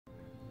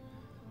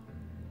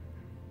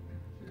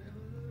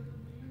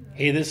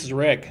Hey, this is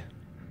Rick,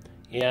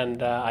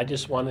 and I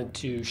just wanted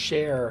to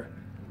share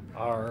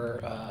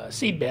our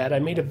seed bed. I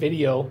made a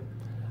video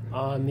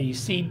on the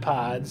seed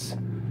pods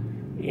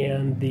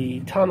and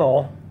the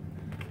tunnel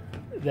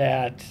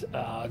that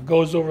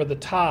goes over the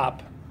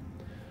top,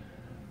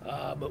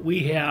 but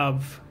we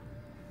have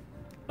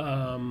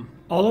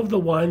all of the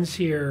ones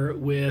here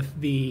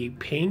with the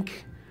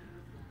pink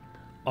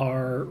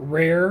are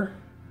rare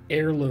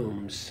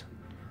heirlooms,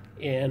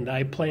 and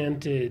I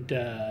planted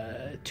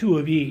 2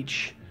 of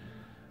each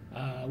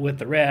with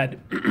the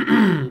red.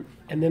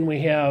 And then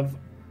we have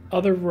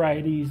other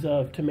varieties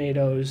of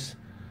tomatoes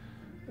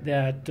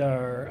that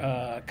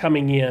are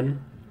coming in,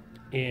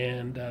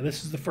 and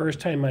this is the first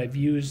time I've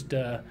used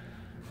the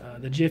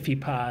Jiffy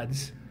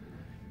pods,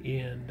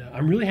 and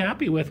I'm really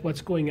happy with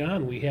what's going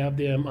on. We have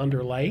them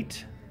under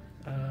light,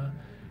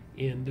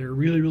 and they're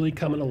really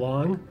coming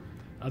along.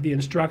 The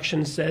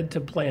instructions said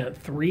to plant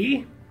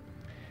 3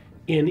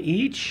 in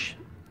each,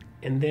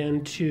 and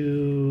then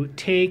to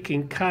take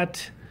and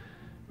cut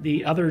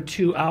the other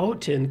 2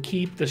 out and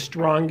keep the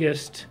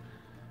strongest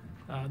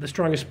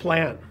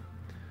plant.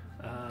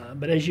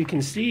 But as you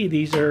can see,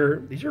 these are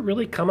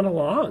really coming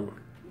along,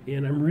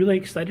 and I'm really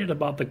excited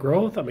about the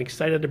growth. I'm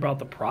excited about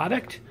the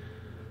product.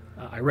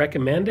 I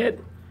recommend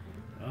it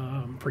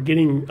for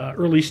getting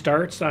early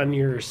starts on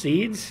your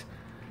seeds.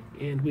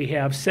 And we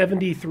have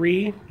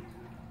 73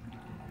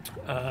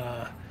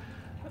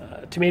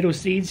 tomato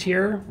seeds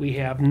here. We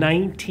have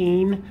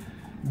 19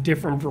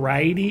 different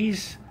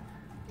varieties,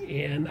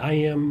 and I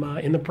am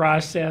in the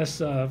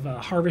process of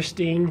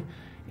harvesting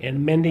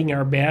and mending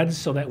our beds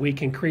so that we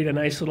can create a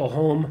nice little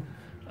home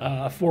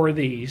for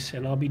these.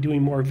 And I'll be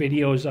doing more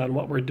videos on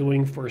what we're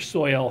doing for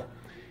soil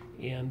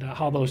and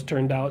how those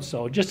turned out.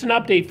 So just an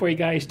update for you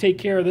guys. Take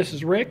care. This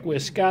is Rick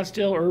with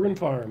Scottsdale Urban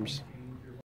Farms.